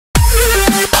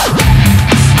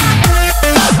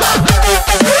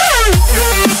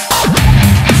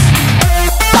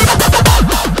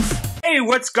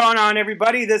what's going on,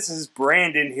 everybody? This is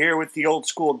Brandon here with the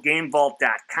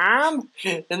oldschoolgamevault.com.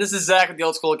 And this is Zach with the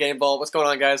Old School Game Vault. What's going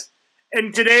on, guys?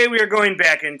 And today we are going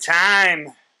back in time.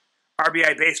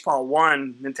 RBI Baseball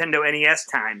 1, Nintendo NES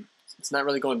time. It's not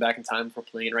really going back in time if we're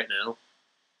playing it right now.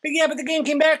 But yeah, but the game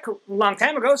came back a long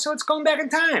time ago, so it's going back in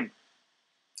time.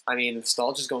 I mean,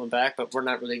 nostalgia's going back, but we're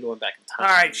not really going back in time.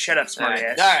 Alright, shut up,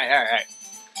 smartass. Alright.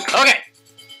 Okay.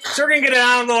 So we're going to get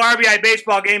on a little RBI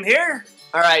baseball game here.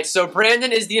 Alright, so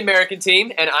Brandon is the American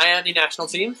team, and I am the national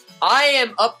team. I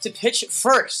am up to pitch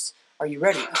first. Are you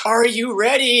ready? Are you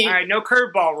ready? Alright, no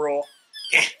curveball rule.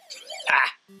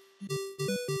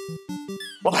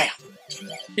 Wow.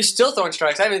 You're still throwing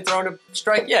strikes. I haven't thrown a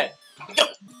strike yet. No.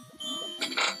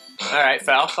 Alright,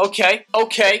 foul. Okay.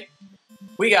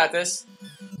 We got this.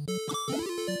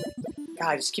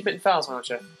 God, just keep hitting fouls, why don't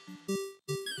you?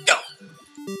 Go!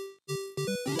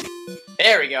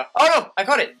 There we go. Oh no! I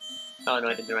caught it! Oh no,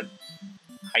 I didn't do it.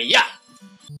 Hiya!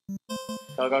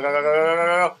 Go! Go!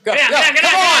 Get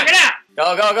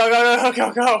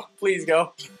out! Go! Please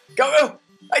go. Go!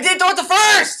 I didn't throw it to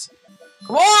first!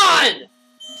 Come on!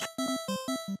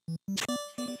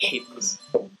 I hate this.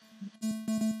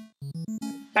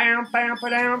 Down.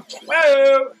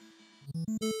 Whoa!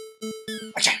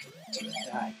 Okay.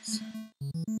 Nice.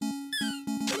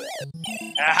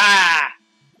 Aha!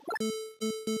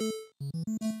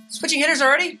 Switching hitters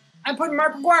already? I'm putting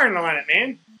Mark McGuire in the lineup,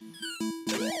 man.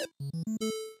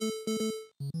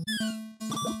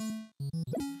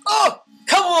 Oh!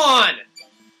 Come on!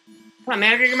 Come on,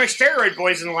 man. I gotta get my steroid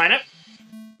boys in the lineup.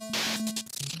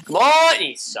 Come on!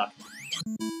 He sucked.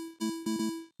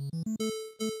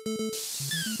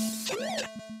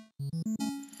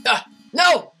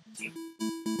 No!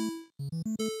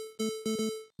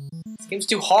 This game's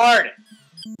too hard.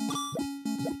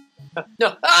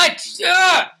 No.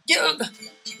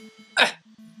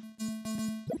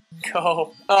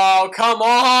 Go. Oh, come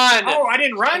on! Oh, I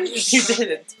didn't run? You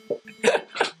didn't.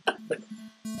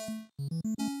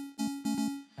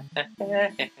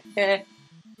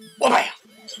 Wabaya!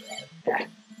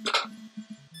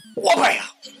 Wabaya!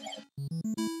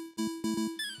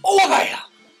 Wabaya!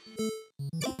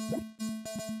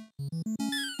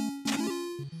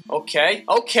 Okay.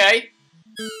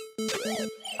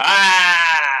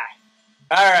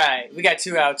 Alright, we got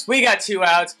 2 outs. Where am I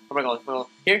going?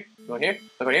 Here? I'm going here?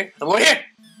 I'm going here!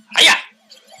 Hiya!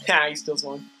 Ah, you still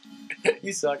swung.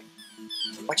 You suck.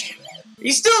 Watch it.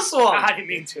 You still swung! I didn't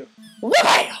mean to.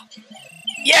 Wabaya!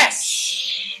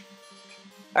 Yes!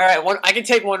 Alright, I can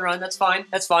take 1 run. That's fine.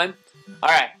 Alright.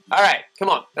 Come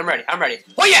on. I'm ready.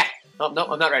 Oh yeah! Oh, no,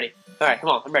 I'm not ready. Alright, come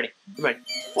on. I'm ready.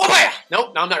 Wabaya!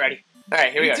 Nope, no, I'm not ready.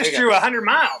 Alright, here we go. You just drew 100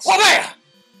 miles. Wabaya!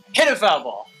 Hit a foul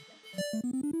ball.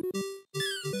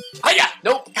 Hiya!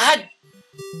 Nope, God!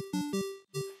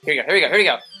 Here we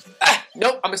go. Ah,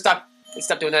 nope, I'm gonna stop. Need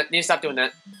to stop doing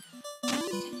that.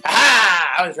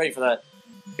 Ah! I was ready for that.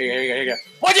 Here you go.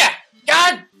 What ya?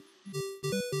 God!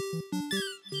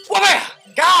 Wabaya!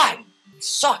 God! You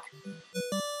suck.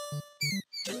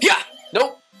 Yeah!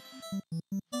 Nope.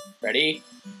 Ready?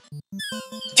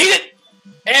 Tease it!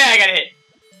 Yeah, I got a hit.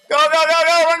 Go!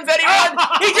 Run, Fetty, run!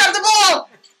 He dropped the ball!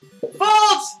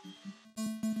 Balls!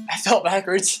 I fell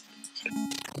backwards.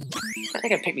 I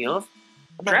think I picked me off.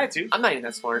 I'm not even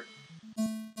that smart.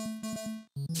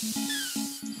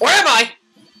 Where am I?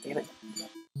 Damn it.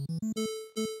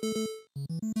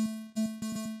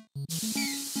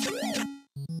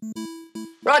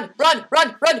 Run!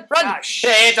 Ah,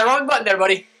 shit. Hey, hit the wrong button there,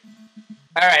 buddy.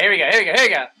 Alright, here we go.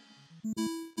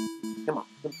 Come on.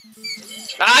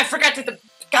 Ah, I forgot to hit the...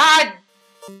 God!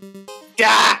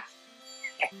 Ah!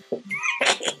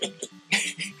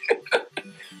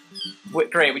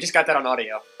 Great, we just got that on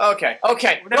audio. Okay. Run!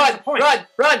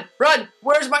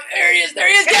 Where's my... There he is!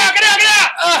 Get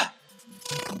out!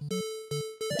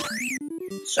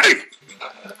 Safe!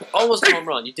 Almost a home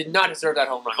run. You did not deserve that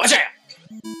home run. Watch out!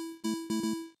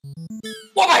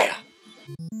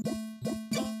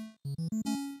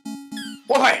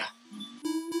 Wabaya!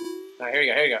 Alright, here we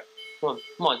go.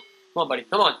 Come on, buddy.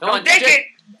 Come on. Take it!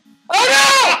 Oh,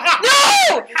 no!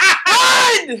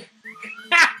 Run!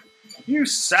 You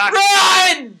suck.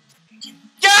 Run!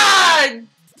 God!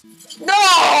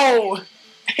 No! I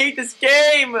hate this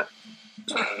game.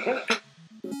 I'm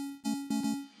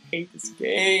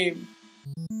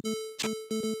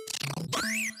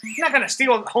not gonna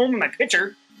steal home my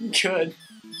pitcher. You could.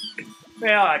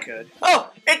 Well, I could.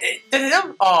 Oh! Did it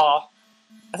him? Aw.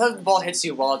 I thought the ball hits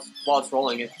you while it's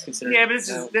rolling. It's considered. Yeah, but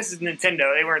this is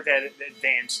Nintendo. They weren't that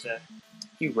advanced.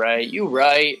 You right.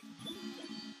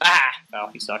 Ah! Oh,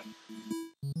 you suck.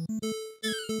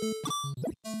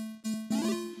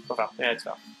 fell. Yeah, it's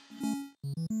fell.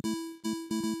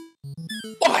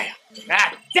 Oh yeah!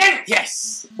 Ah, damn it!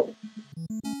 Yes!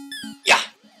 Yeah!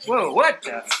 Whoa, what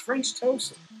the French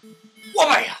toast?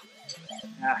 Oh yeah!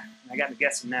 Ah, I got to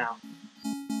guess him now.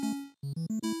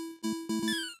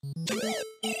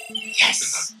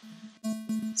 Yes!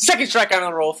 Second strike on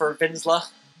a roll for Vinsla.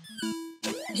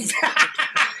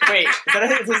 Wait, is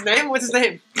that his name? What's his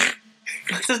name?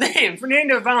 What's his name?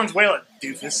 Fernando Valenzuela,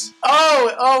 doofus.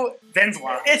 Oh,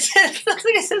 Venzla. it looks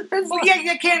like it says Vinsla. Well, yeah,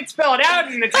 you can't spell it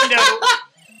out in Nintendo.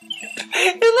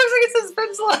 It looks like it says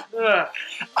Vinsla. Ugh.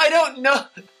 I don't know.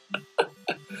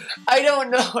 I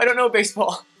don't know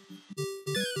baseball.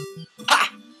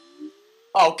 Ha!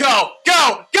 Oh, go!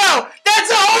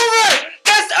 That's over!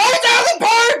 It's out of the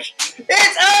park!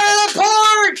 It's out of the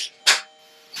park!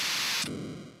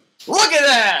 Look at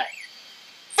that!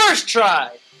 First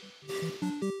try.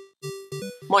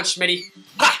 Come on, Schmitty.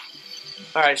 Ha!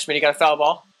 All right, Schmitty got a foul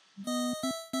ball.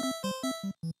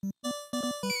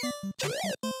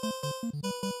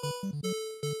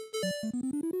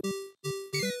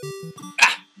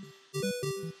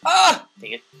 Ah!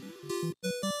 Dang it.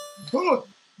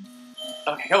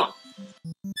 Okay, come on.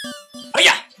 Oh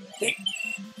yeah!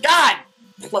 God!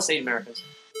 Plus 8 Americas.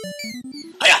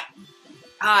 Oh yeah!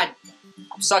 God!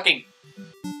 I'm sucking.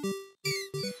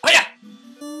 Oh yeah!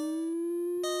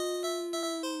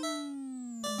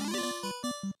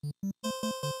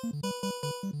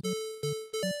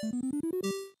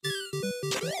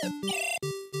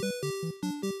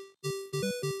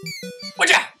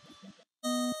 Watch out!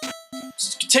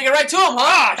 Take it right to him,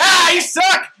 huh? Ah, you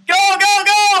suck! Go!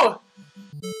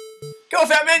 Go,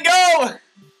 fat man, go!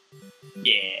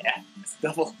 Yeah, it's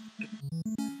double.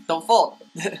 Don't fall.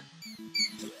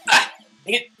 Ah,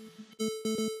 dang it.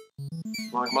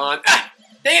 Come on. Ah,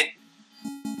 dang it.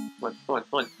 Come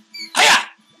on. Hiya!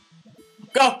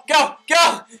 Go!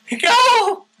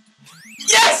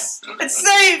 Yes! It's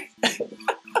safe!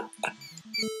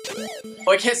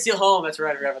 Oh, I can't steal home. That's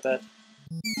right, I forgot about that.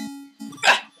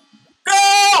 Ah,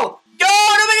 go!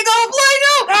 Don't make it double play,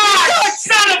 no! Ah,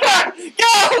 son of a... Go!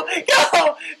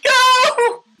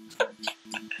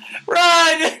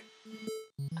 Run!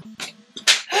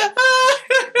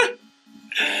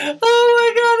 Oh my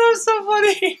god, that was so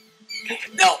funny!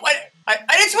 No, I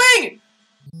didn't swing!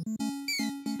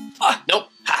 Nope.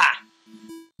 Haha.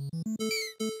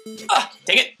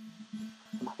 Take it.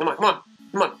 Come on.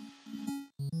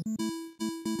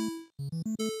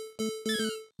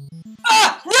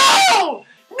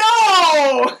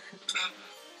 No!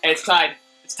 Hey, it's tied.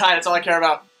 That's all I care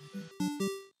about.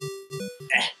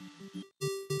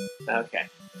 Okay.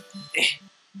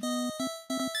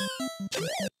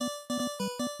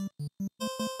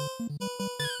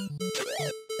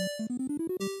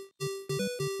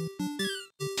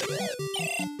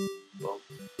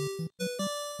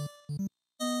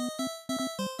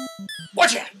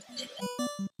 Watch it!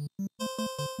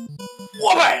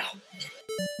 Wabam!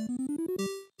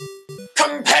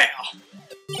 Compare!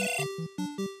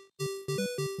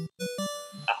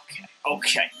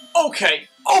 Okay.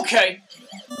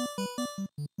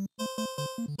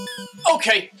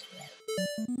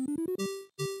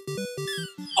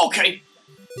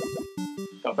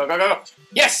 Go.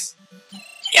 Yes!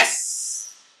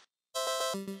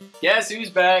 Guess who's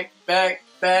back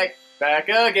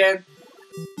again.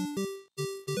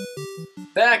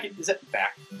 Is it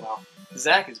back? Well,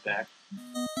 Zach is back.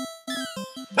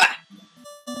 Bah!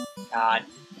 God.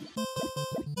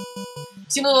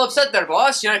 Seem a little upset there,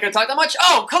 boss. You're not gonna talk that much?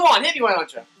 Oh, come on, hit me, why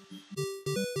don't you?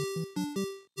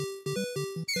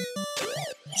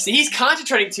 See, he's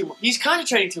concentrating too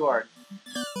hard.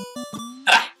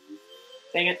 Ah!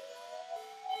 Dang it.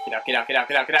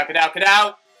 Get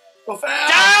out. Go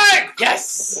fast! Die!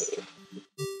 Yes!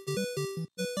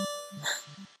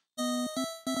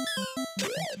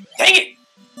 Dang it!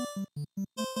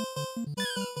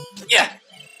 Yeah!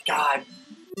 God.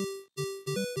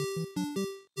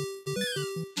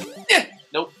 Yeah.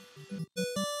 Nope.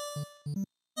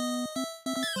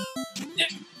 Yeah.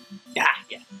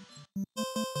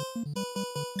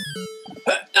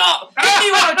 No!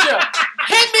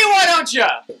 Hit me, why don't you?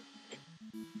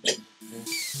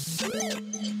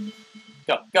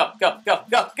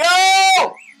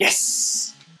 Go!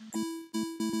 Yes!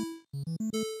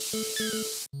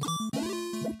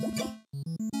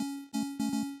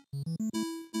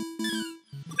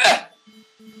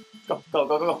 Go.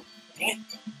 Dang it.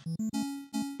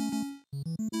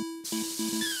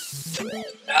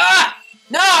 Ah!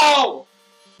 No!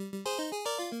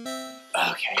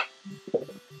 Okay.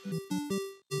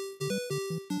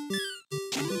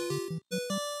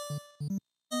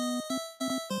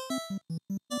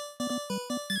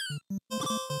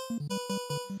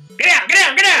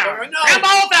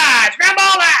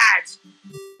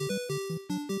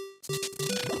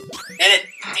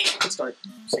 start.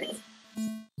 Safe.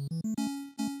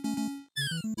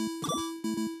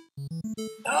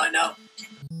 Oh no!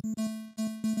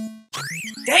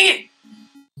 Dang it!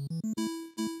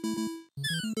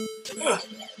 Ugh.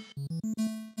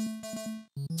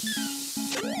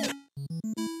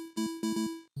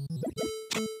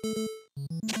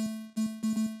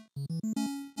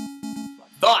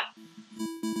 Thought.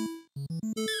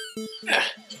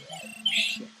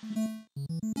 Shit.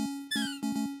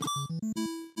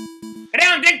 Get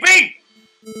down, Digby!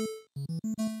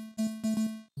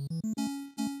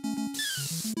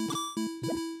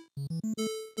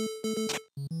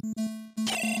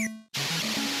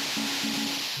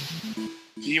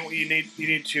 You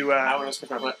need to I want to switch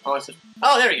my.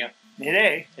 Oh, there we go.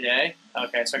 today. Today.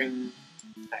 Okay, so I can.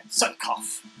 Suck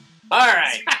cough. All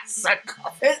right. Suck.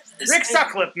 Rick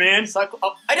Sucklip, man. Suck.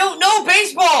 Oh, I don't know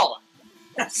baseball.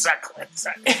 Sucklip.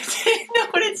 I didn't know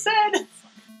what it said.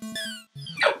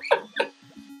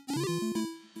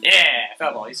 Yeah,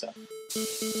 foul ball. You suck.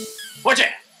 Watch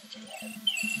it.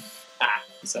 Ah,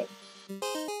 you suck.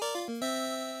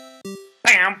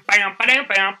 Bam, bam, bam, bam,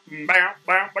 bam,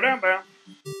 bam, bam, bam.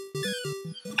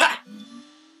 Ha!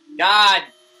 God.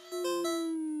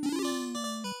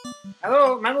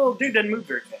 My little dude doesn't move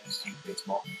very fast.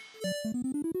 Baseball.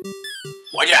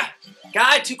 Watch ya.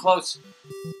 God, too close.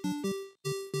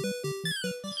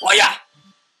 Watch ya.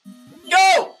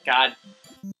 Go. God.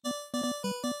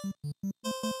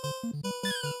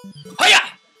 Hiya!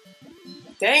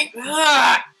 Dang.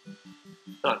 Ah!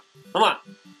 Come on. Come on.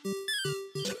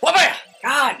 Whoopaya!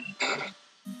 God.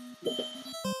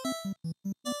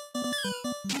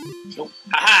 Nope.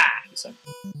 Haha! You suck.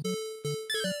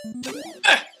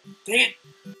 Dang it.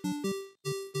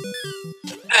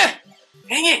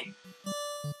 Dang it.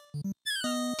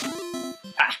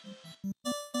 Ah.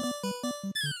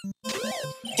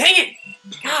 Dang it.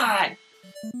 God.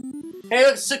 Hey,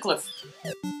 look, Sickliffe.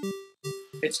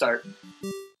 Hit start.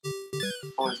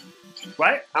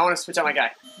 What? I want to switch out my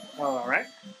guy. Oh, all right.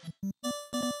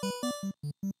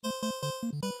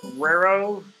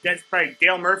 Guerrero. That's probably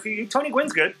Dale Murphy. Tony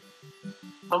Gwynn's good.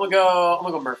 I'm gonna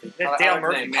go Murphy. That's I Dale like the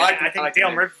Murphy, name. man. I think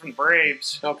Dale Murphy from the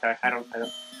Braves. Okay, I don't.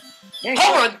 Yeah,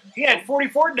 Home run! He had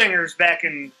 44 dingers back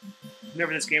in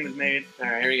whenever this game was made. All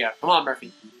right, here we go. Come on,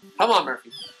 Murphy. Come on,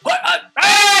 Murphy. What? Ah!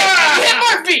 Hey! Hit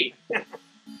Murphy! Did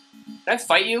I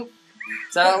fight you?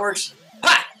 Is that how it works?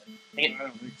 Ha! Dang it. I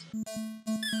don't think so.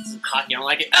 This is hockey. I don't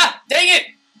like it. Ah! Dang it!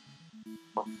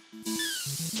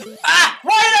 Ah!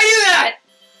 Why did I do that?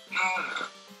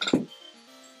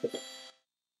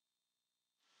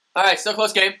 All right, still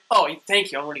close game. Oh,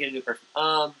 thank you. I'm gonna get a new person.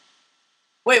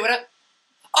 Wait, what?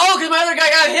 Oh, because my other guy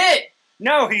got hit.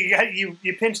 No, you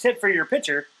pinched hit for your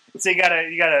pitcher, so you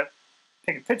gotta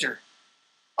pick a pitcher.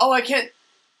 Oh, I can't.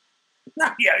 No,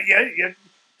 yeah.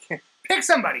 Pick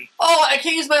somebody. Oh, I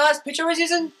can't use my last pitcher I was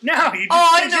using. No, you just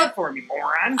I pinched didn't know. hit for me,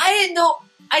 moron. I didn't know.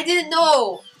 I didn't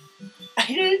know.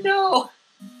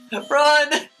 Run.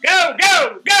 Go,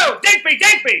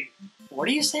 Dinkby. What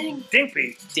are you saying?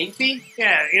 Dinkby. Dinkby?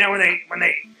 Yeah, you know when they.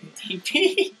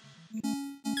 Dinkby?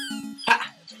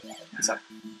 Ha! What's up?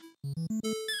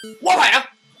 Whoa,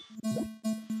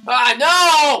 ah,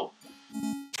 no!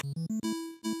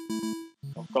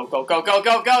 Go. It's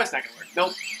not gonna work.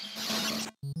 Nope.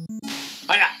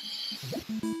 Hiya!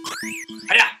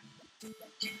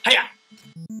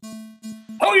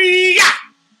 Hoya!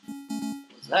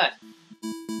 What's that?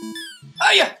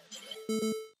 Hiya!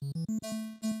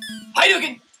 How you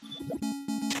doing?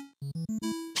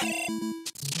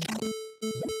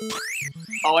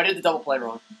 Oh, I did the double play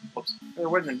wrong. Whoops. There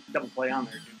wasn't a double play on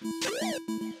there,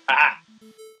 dude. Ah!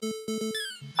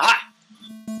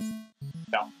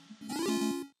 Fell.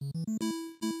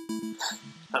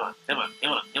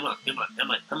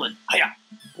 Come on. Hiya!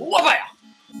 Whoopaya!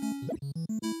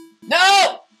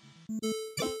 No!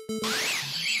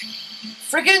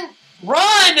 Freaking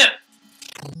run!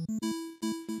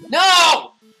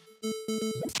 No!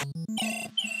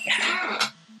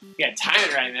 You gotta time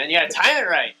it right, man. You gotta time it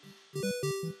right.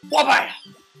 Whoopaya!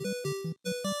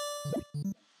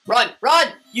 Run!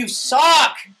 You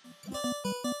suck!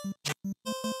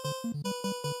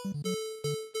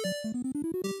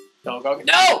 Go.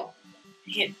 No!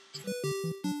 Dang it.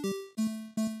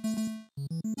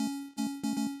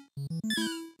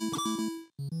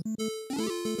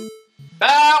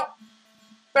 Bow!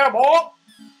 Ball!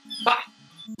 Ha!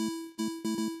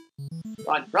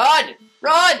 Run!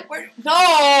 Where?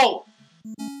 No!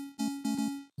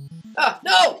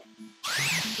 No!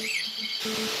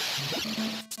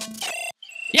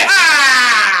 Yeah!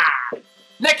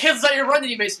 That cancels out your run that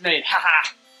you made.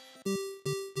 Haha!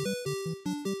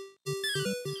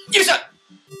 You suck!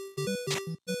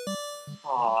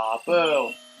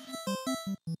 Oh, boo.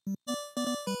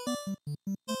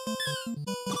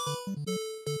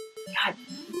 God.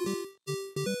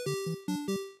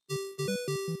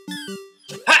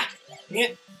 Ha! Dang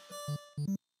it.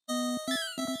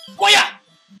 Waya!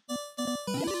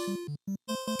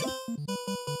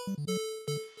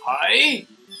 Hi.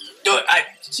 Do it.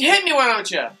 Hit me, why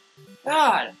don't you?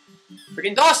 God.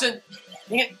 Freaking Dawson.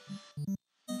 Dang it.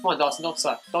 Come on, Dawson. Don't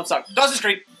suck. Don't suck. Dawson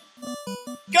Street.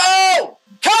 Go!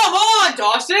 Come on,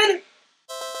 Dawson!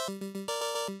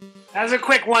 That was a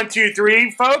quick 1, 2,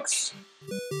 3, folks.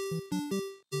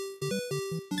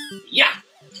 Yeah.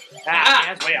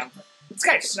 That's way out. This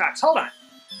guy sucks. Hold on.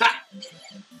 Ha.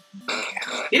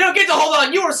 You don't get to hold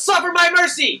on. You will suffer my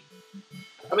mercy.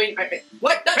 I mean,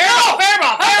 what? Fair ball! Fair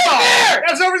ball! Fair ball! Fair.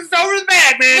 That's over the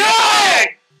bag, man. No!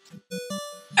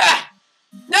 Ah.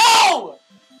 No!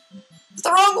 It's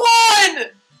the wrong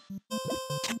one!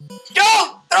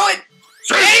 Go! Throw it!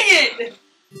 Dang it!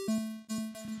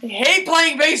 I hate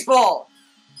playing baseball!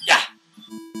 Yeah!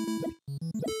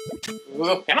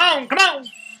 Come on! Come on!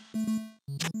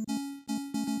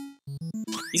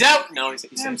 He's out! No, he's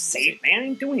I'm safe, man. I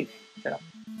ain't doing anything. Shut up.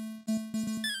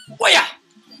 Oh yeah!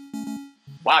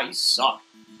 Wow, you suck.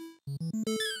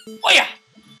 Oh yeah!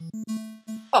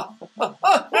 Oh!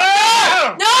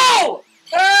 No!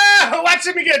 Oh, watch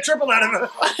him get a triple out of it.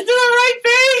 To the right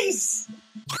base!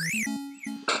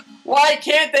 Why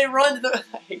can't they run to the...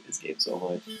 I hate this game so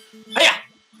much. Hiya!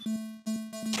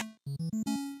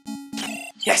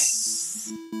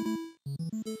 Yes!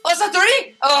 Oh, it's not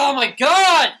 30? Oh my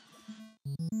god!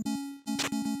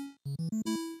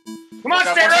 Come on,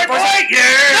 stay right, boy!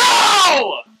 Yeah!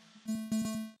 No!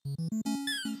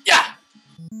 Yeah!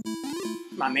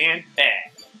 Come on, man.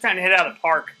 Trying to hit out of the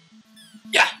park.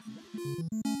 Yeah!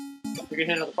 You're gonna hit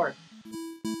it out of the park.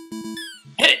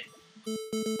 Hit it!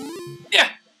 Yeah!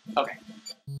 Okay.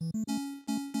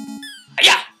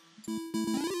 Yeah!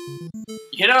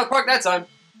 You hit it out of the park that time.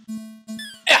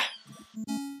 Yeah!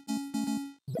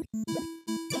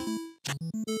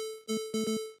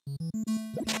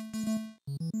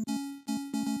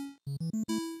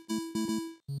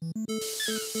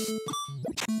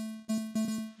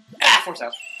 Ah, force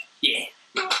out. Yeah.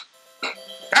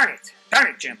 Darn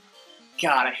it, Jim.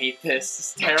 God, I hate this. This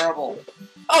is terrible.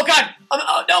 Oh God!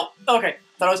 Oh no! Okay,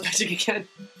 I thought I was pitching again.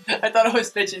 I thought I was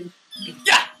pitching.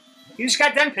 Yeah! You just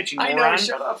got done pitching, I moron. know,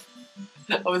 shut up.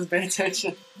 I wasn't paying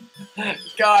attention.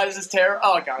 God, this is terrible.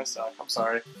 Oh God, I suck. I'm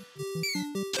sorry.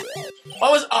 I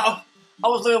was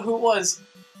looking at who it was.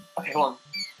 Okay, hold on.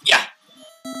 Yeah!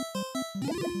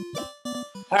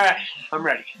 Alright, I'm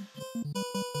ready.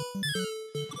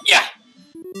 Yeah!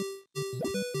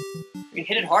 We can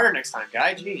hit it harder next time,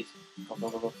 guy. Jeez. Go, go,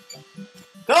 go, go.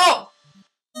 Go!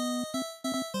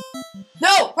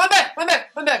 No! Run back! Run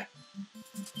back! Run back!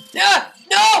 Yeah!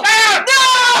 No! Ah! No!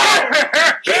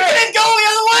 Keep it going the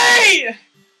other way!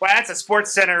 Wow, that's a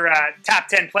Sports Center top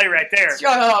 10 play right there.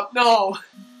 Shut up! No!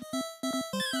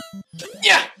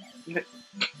 Yeah!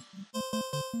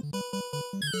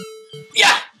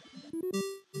 Yeah!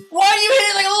 Why do you hit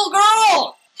it like a little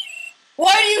girl?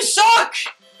 Why do you suck?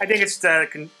 I think it's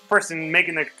the person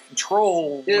making the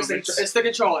control movements. It's the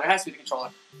controller. It has to be the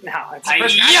controller. No, it's the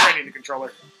person operating the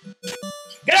controller.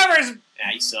 Get over his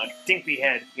Yeah, you suck. dimpy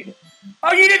head.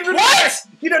 Oh, you didn't run What?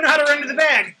 You don't know how to run to the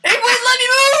bag. It wouldn't let me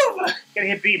move! Gotta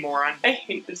hit B, moron. I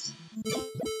hate this.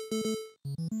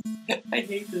 I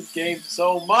hate this game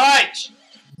so much!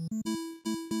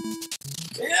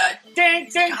 Yeah, Dang,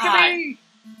 God. to it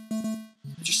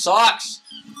just sucks.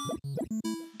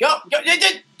 Go!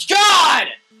 God!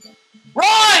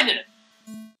 Run!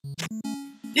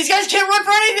 These guys can't run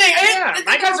for anything! Yeah,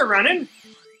 my guys are running.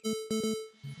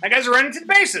 My guys are running to the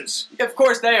bases. Of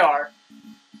course they are.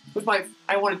 With my...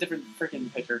 I want a different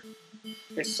freaking pitcher.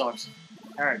 This sucks.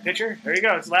 All right, pitcher. There you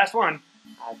go. It's the last one.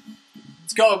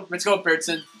 Let's go. Let's go,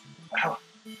 Birdson. Oh.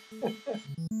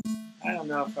 I don't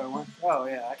know if I want... Oh,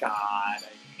 yeah. God, I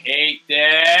hate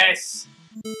this.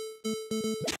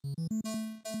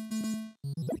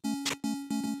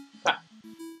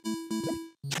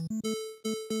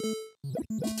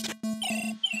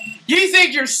 You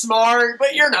think you're smart,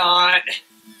 but you're not.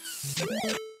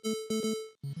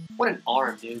 What an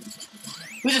arm, dude.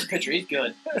 Who's this pitcher? He's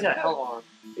good. He's got a hell of an arm.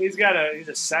 He's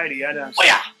a sighty. I don't. Oh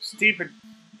yeah. Steve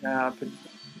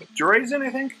Droizen, I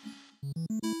think.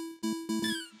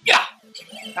 Yeah.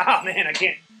 Oh man, I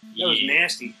can't. That was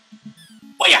nasty.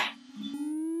 Oh yeah.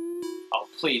 Oh,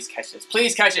 please catch this.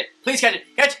 Please catch it. Please catch it.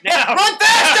 Catch it. No. Yeah, run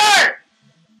faster!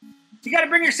 You got to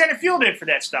bring your center field in for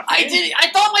that stuff. I man. did. I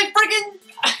thought my freaking.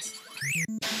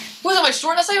 Who's on my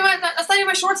short? That's not even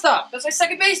my shortstop. That's my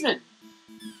second baseman.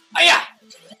 Oh yeah.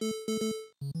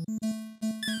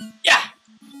 Yeah.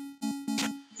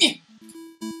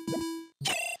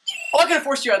 Oh, I could have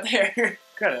forced you out there.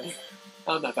 Could have.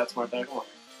 I'm not that smart though. Come on.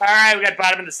 All right, we got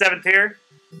bottom in the 7th here.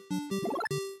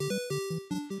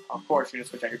 Of course, you're gonna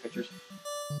switch out your pictures.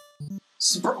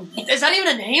 Is that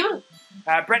even a name?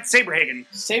 Brett Saberhagen.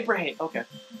 Saberhate. Okay.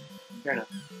 Fair enough.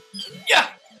 Yeah.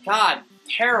 God.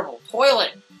 Terrible.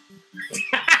 Toilet.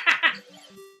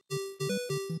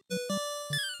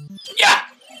 Yeah.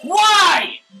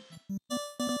 Why?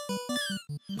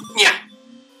 Yeah.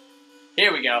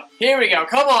 Here we go. Here we go.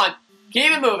 Come on.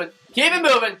 Keep it moving. Keep it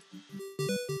moving.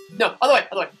 No, other way.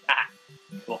 Other way. Ah.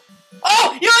 Cool.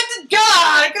 Oh, you had to.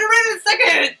 God, I could have read it in a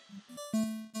second.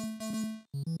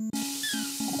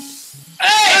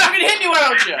 Hey, you can hit me, why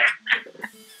don't you?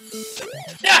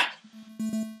 Yeah.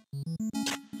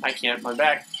 I can't. I'm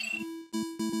back.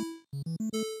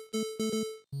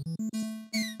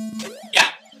 Yeah.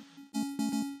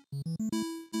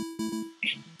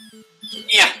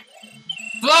 Yeah.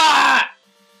 Blah!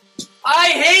 I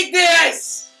hate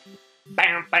this!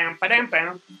 Bam, bam, ba-dam,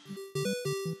 bam.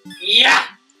 Yeah!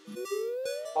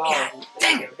 Oh, Yeah,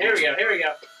 dang it. Here we go, here we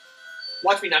go.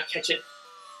 Watch me not catch it.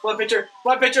 Come on, pitcher.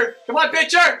 Come on, pitcher. Come on,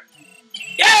 pitcher!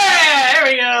 Yeah! There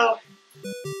we go.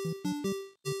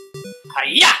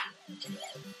 Hi-ya!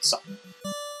 So.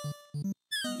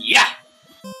 Yeah!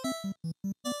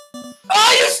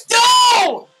 Oh, you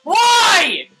stole!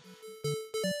 Why?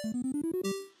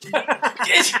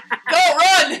 Go,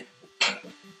 run!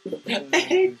 I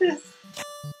hate this.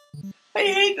 I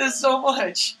hate this so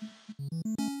much.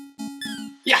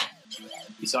 Yeah.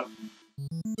 You suck.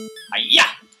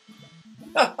 Yeah.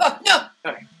 Oh, no.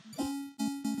 Okay.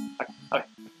 Okay. Okay.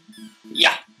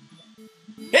 Yeah.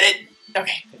 Hit it.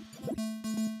 Okay.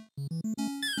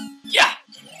 Yeah.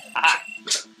 Ah.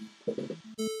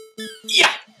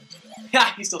 Yeah.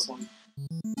 Yeah. He still swung.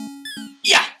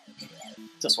 Yeah.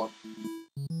 Still swung.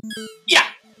 Yeah.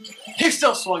 He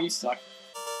still swung. You suck.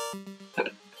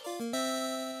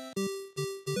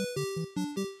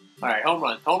 Alright, home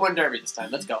run. Home run derby this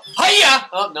time. Let's go. Hiya!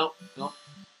 Oh, no. No.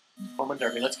 Home run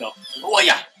derby. Let's go. Oh,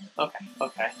 yeah! Okay.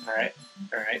 Okay. Alright.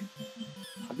 Alright.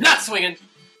 I'm not swinging!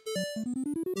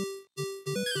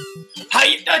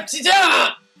 Hiya!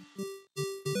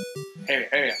 Here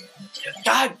we go.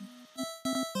 God!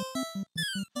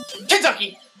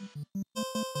 Kentucky!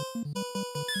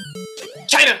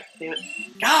 China! Damn it.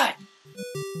 God!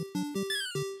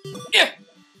 Yeah!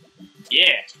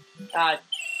 Yeah! God.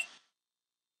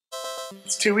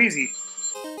 It's too easy.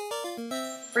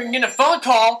 Freaking getting a phone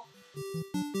call!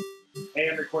 Hey,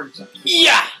 I'm recording something.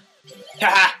 Yeah!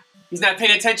 Haha! He's not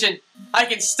paying attention. I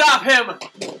can stop him!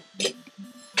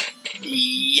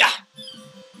 Yeah!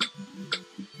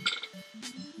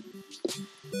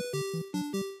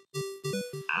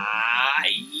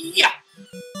 Yeah!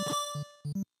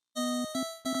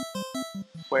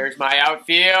 Where's my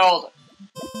outfield?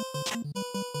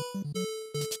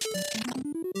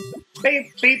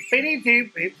 Beep, beep, beep,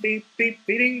 beep, beep, beep, beep,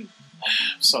 beep.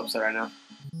 I'm so upset right now.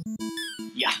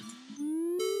 Yeah.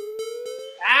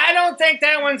 I don't think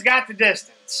that one's got the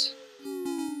distance.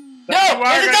 But No!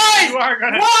 Yes, it does! You are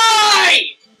gonna.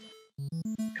 Why?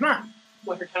 Come on.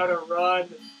 Learn how to run.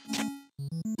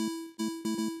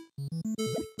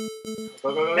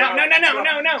 Go, go, go, No, go. no, no, no,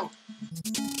 no, no.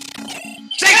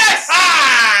 Yes!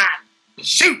 Ah!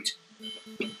 Shoot!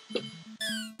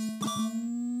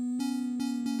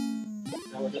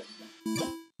 That was it.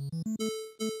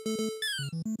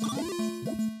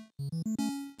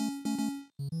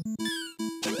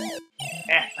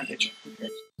 I'm pitching. Who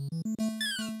cares?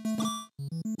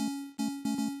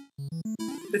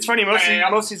 It's funny, most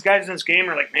of these guys in this game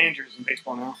are like managers in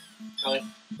baseball now. Really?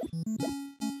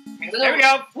 There we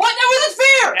go. What? That wasn't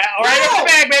fair! Yeah, right over the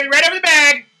bag, baby. Right over the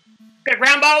bag. Got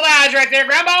ground ball odds right there.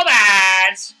 Ground ball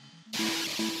odds.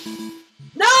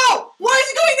 No! Why is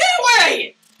it going that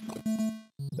way?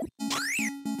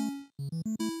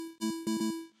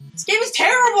 This game is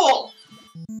terrible!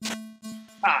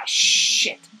 Ah,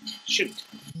 shit. Shoot.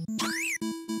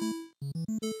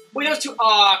 Wait, that was too.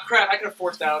 Aw, crap. I could have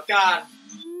forced out. God.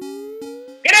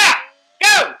 Get out!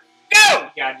 Go! Go!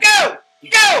 God. Go! You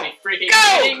Go! gotta be freaking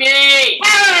Go! kidding me!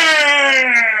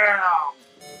 Wow!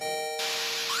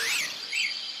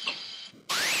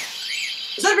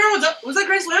 Was that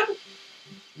Grand Slam?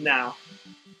 No.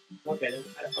 Okay, then.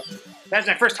 That's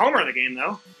my first homer of the game,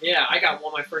 though. Yeah, I got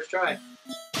one my first try.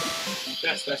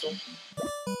 That's special.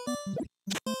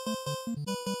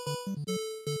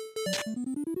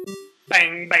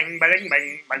 Bang, bang, bang,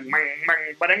 bang, bang, bang,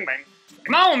 bang, bang, bang.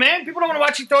 Come on, man. People don't want to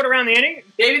watch you throw it around the inning.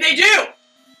 Maybe they do!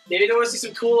 Maybe they want to see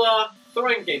some cool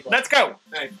throwing gameplay. Let's go.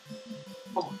 Alright.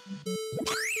 Come on.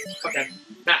 Okay.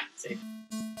 Ah, safe.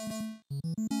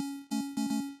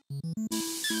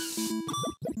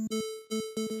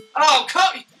 Oh,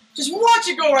 come! Just watch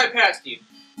it go right past you.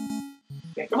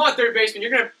 Okay, come on, third baseman.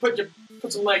 You're gonna put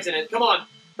some legs in it. Come on.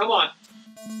 Come on.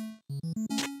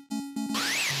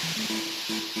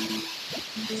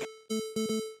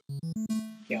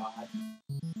 God.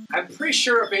 I'm pretty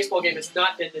sure a baseball game has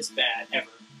not been this bad, ever.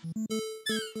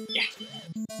 Yeah.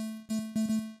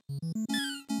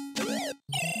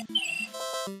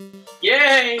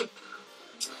 Yay!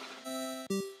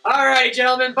 Alright,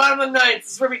 gentlemen, bottom of the ninth.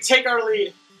 This is where we take our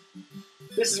lead.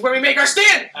 This is where we make our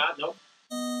stand! Nope.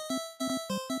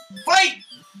 Fight!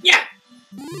 Yeah!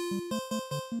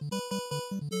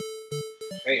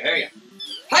 There you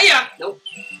go. Hiya! Nope.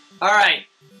 Alright.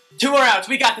 2 more outs.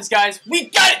 We got this, guys. We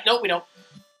got it! Nope, we don't.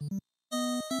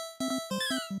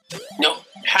 Nope.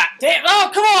 Ha! Damn!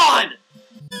 Oh, come on!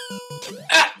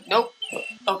 Ah! Nope.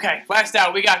 Okay, last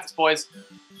out. We got this, boys.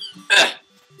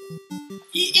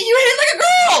 You hit it like a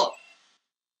girl!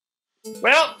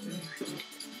 Well,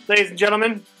 ladies and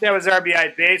gentlemen, that was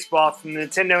RBI Baseball from the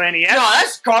Nintendo NES. No,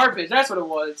 that's garbage. That's what it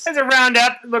was. As a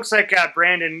roundup, it looks like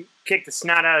Brandon kicked the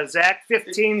snot out of Zach.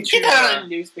 15 Get that on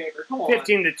the newspaper. Come on.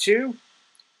 15 to 2.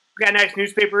 We got a nice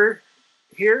newspaper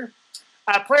here.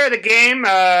 Player of the game.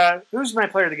 Who's my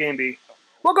player of the game be?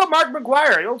 We'll go Mark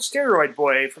McGuire, the old steroid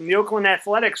boy from the Oakland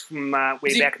Athletics from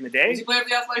way back in the day. Was he player of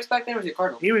the Athletics back then, or was he a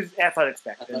Cardinal? He was Athletics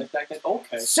back then. Athletics back then?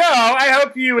 Okay. So, I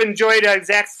hope you enjoyed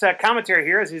Zach's commentary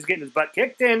here as he's getting his butt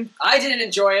kicked in. I didn't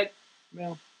enjoy it.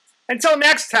 Well, until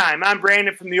next time, I'm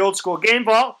Brandon from the Old School Game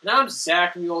Vault. And I'm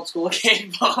Zach from the Old School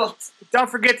Game Vault. Don't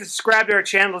forget to subscribe to our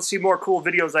channel to see more cool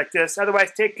videos like this. Otherwise,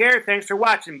 take care. Thanks for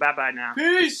watching. Bye-bye now.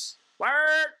 Peace!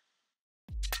 Word!